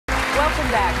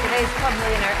Welcome back. Today's Club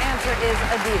Millionaire answer is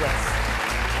Adidas.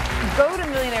 Go to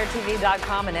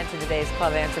MillionaireTV.com and enter today's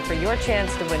club answer for your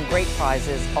chance to win great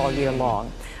prizes all year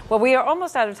long. Well, we are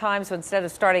almost out of time, so instead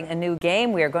of starting a new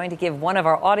game, we are going to give one of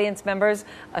our audience members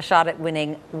a shot at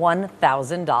winning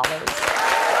 $1,000.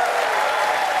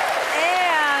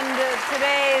 And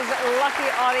today's lucky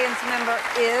audience member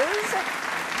is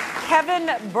Kevin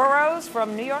Burrows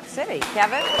from New York City.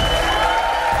 Kevin?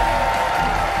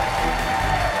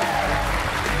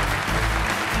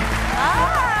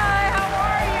 Hi, how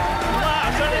are you?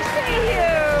 Good to see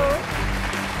you.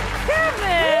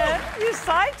 Kevin, you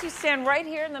psyched? You stand right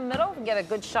here in the middle and get a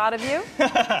good shot of you.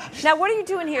 Now, what are you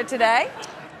doing here today?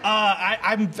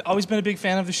 I've always been a big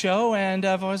fan of the show, and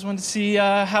I've always wanted to see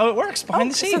how it works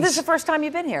behind the scenes. So this is the first time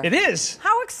you've been here? It is.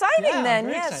 How exciting, then.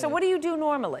 Very Yes. excited. So what do you do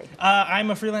normally? I'm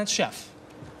a freelance chef.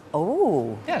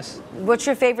 Oh. Yes. What's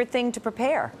your favorite thing to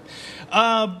prepare?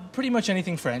 Pretty much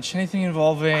anything French. Anything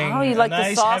involving you like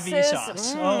nice, the sauces? heavy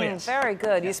sauce. Oh, yes. Very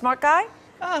good. You a smart guy?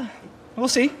 We'll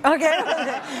see. Okay.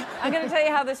 I'm going to tell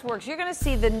you how this works. You're going to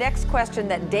see the next question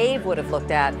that Dave would have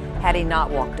looked at had he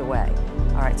not walked away.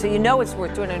 All right, so you know it's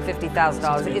worth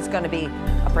 $250,000. It's going to be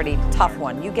a pretty tough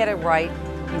one. You get it right,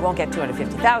 you won't get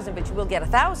 $250,000, but you will get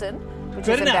 $1,000, which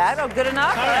isn't bad. Oh, good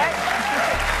enough. All right.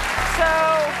 So,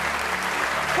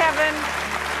 Kevin,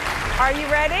 are you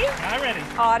ready? I'm ready.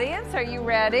 Audience, are you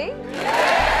ready?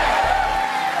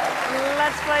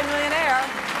 Let's play Millionaire.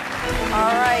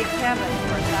 All right, Kevin,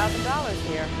 for $1,000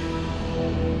 here.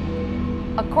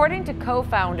 According to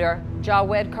co-founder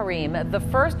Jawed Karim, the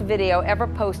first video ever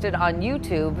posted on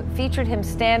YouTube featured him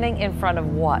standing in front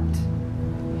of what?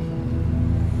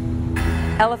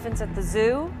 Elephants at the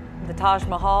zoo, the Taj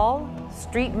Mahal,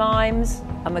 street mimes,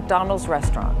 a McDonald's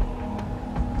restaurant.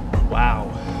 Wow.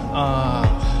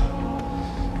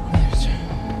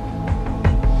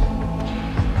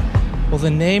 Well, the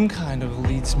name kind of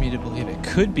leads me to believe it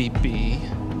could be B.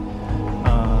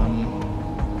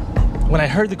 When I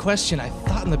heard the question, I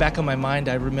thought in the back of my mind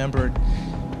I remembered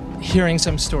hearing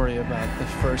some story about the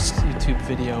first YouTube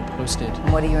video posted.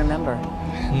 What do you remember?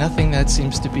 Nothing. That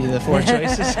seems to be the four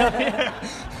choices. It's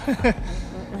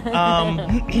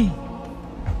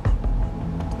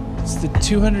the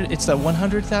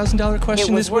 $100,000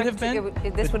 question. This would have been the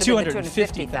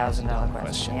 $250,000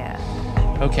 question. Yeah.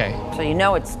 Okay. So you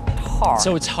know it's hard.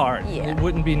 So it's hard. Yeah. It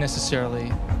wouldn't be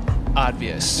necessarily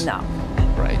obvious. No.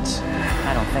 Right.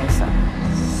 I don't think so.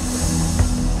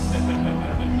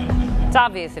 It's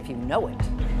obvious if you know it.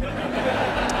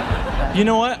 You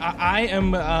know what?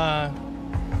 I'm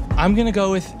gonna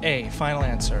go with A. Final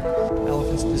answer.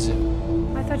 Elephants at the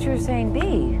zoo. I thought you were saying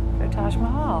B for Taj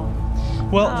Mahal.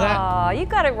 Well, you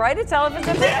got it right. It's elephants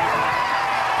at the zoo.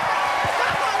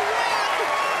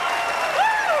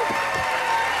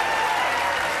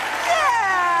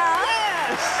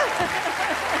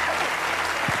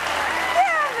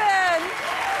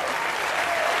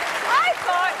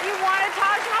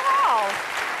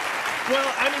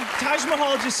 Well, I mean, Taj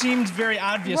Mahal just seemed very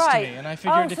obvious to me, and I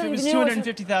figured if it was $250,000,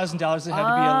 it had to be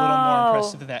a little more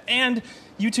impressive than that. And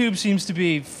YouTube seems to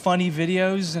be funny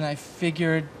videos, and I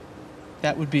figured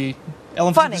that would be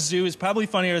Elephants at the Zoo is probably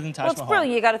funnier than Taj Mahal. Well, it's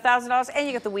brilliant. You got $1,000, and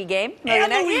you got the Wii game. And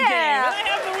the Wii game. And I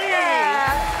have the Wii.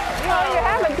 Yeah. Well, you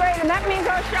have it great, and that means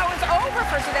our show is over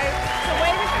for today. So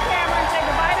wave at the camera and say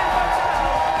goodbye to the folks at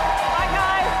home. Bye,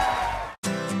 guys.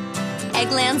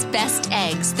 Eggland's best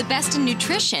eggs, the best in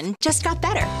nutrition, just got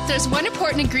better. There's one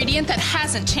important ingredient that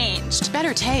hasn't changed.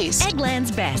 Better taste.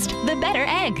 Eggland's best, the better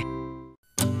egg.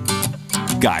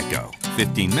 Geico.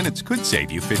 15 minutes could save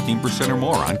you 15% or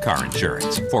more on car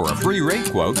insurance. For a free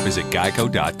rate quote, visit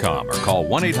geico.com or call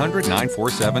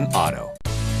 1-800-947-AUTO.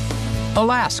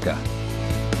 Alaska.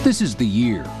 This is the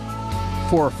year.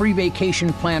 For a free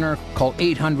vacation planner, call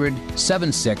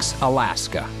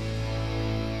 800-76-ALASKA.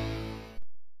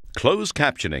 Closed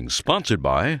captioning sponsored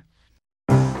by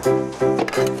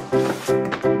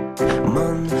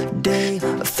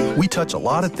We touch a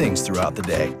lot of things throughout the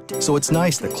day, so it's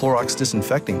nice that Clorox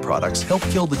disinfecting products help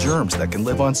kill the germs that can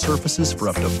live on surfaces for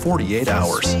up to 48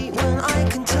 hours.